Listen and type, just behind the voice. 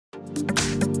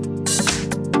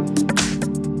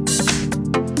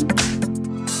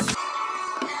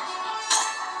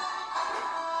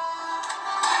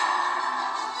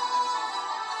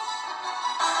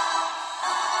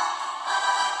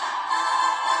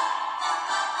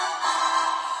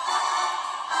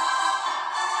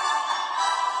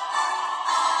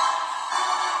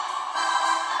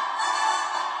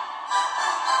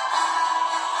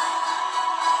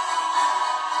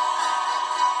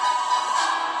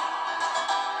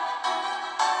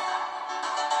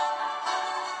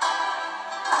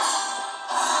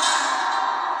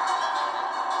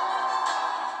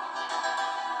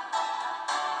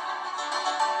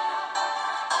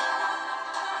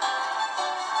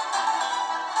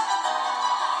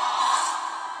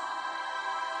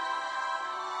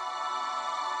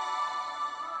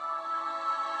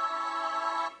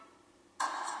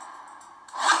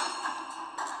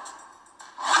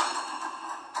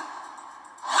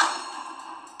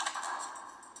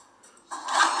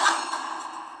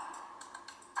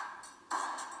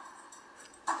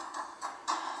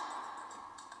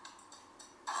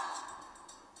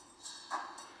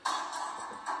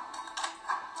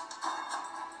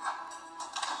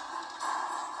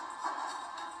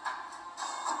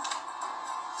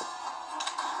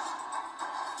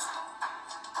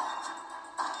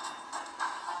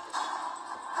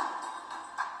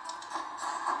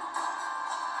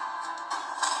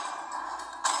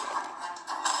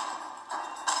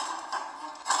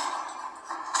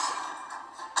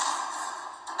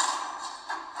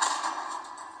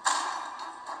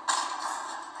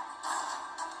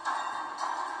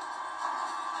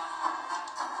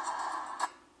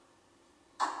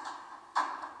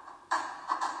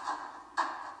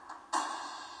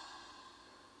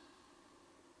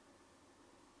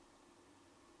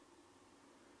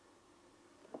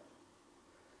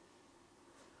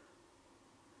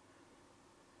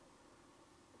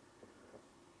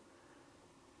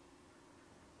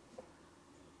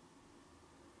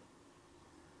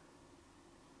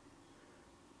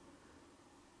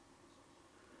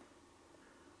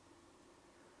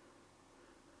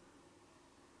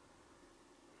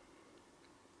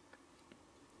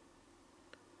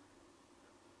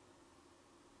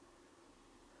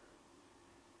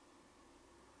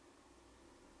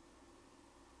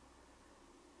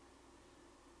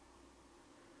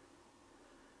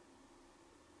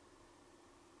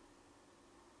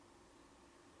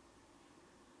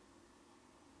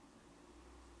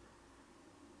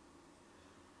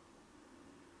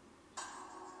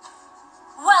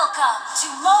Welcome to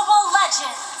Mobile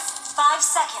Legends! 5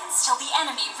 seconds till the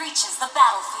enemy reaches the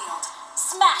battlefield.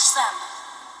 Smash them!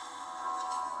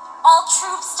 All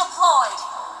troops deployed!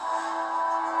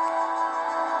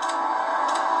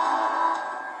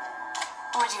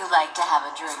 Would you like to have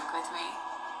a drink with me?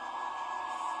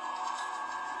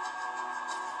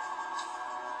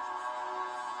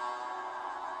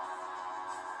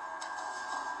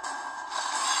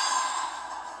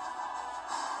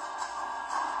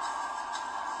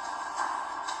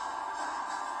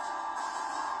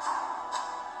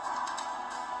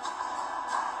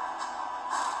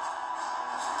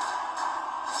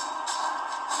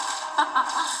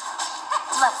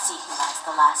 Let's see who has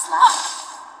the last laugh.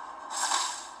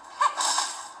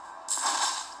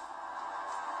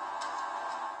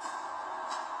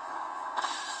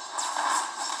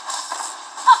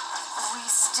 We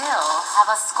still have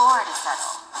a score to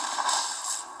settle.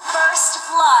 First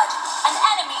blood! An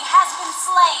enemy has been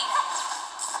slain!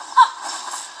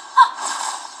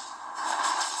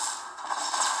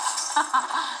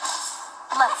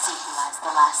 Let's see who has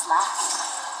the last laugh.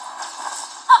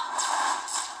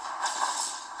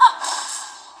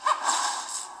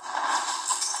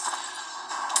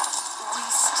 We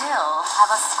still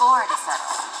have a score to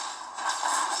settle.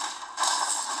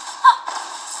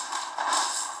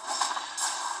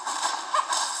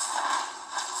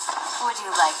 Would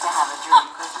you like to have a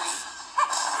drink with me?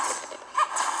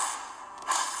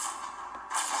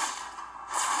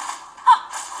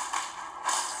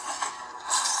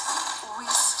 We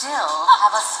still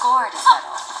have a score to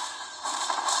settle.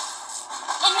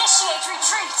 Initiate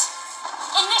retreat!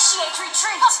 Initiate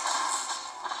retreat!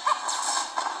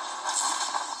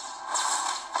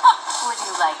 Would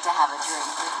you like to have a drink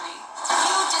with me?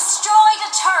 You destroyed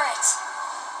a turret!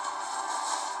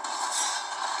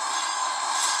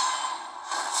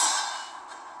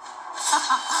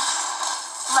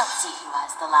 Let's see who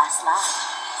has the last laugh.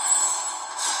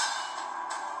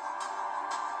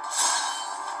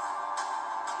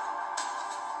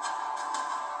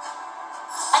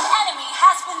 An enemy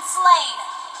has been slain!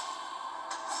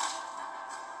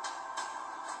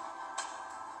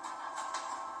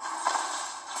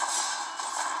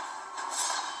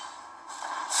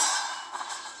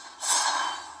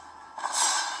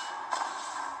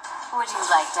 Would you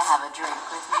like to have a drink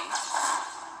with me?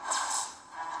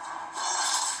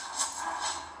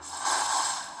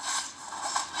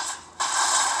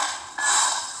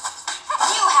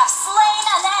 You have slain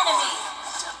an enemy!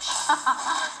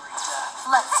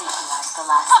 Let's see who has the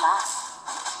last laugh.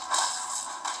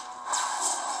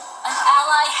 An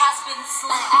ally has been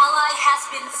slain. An ally has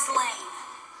been slain.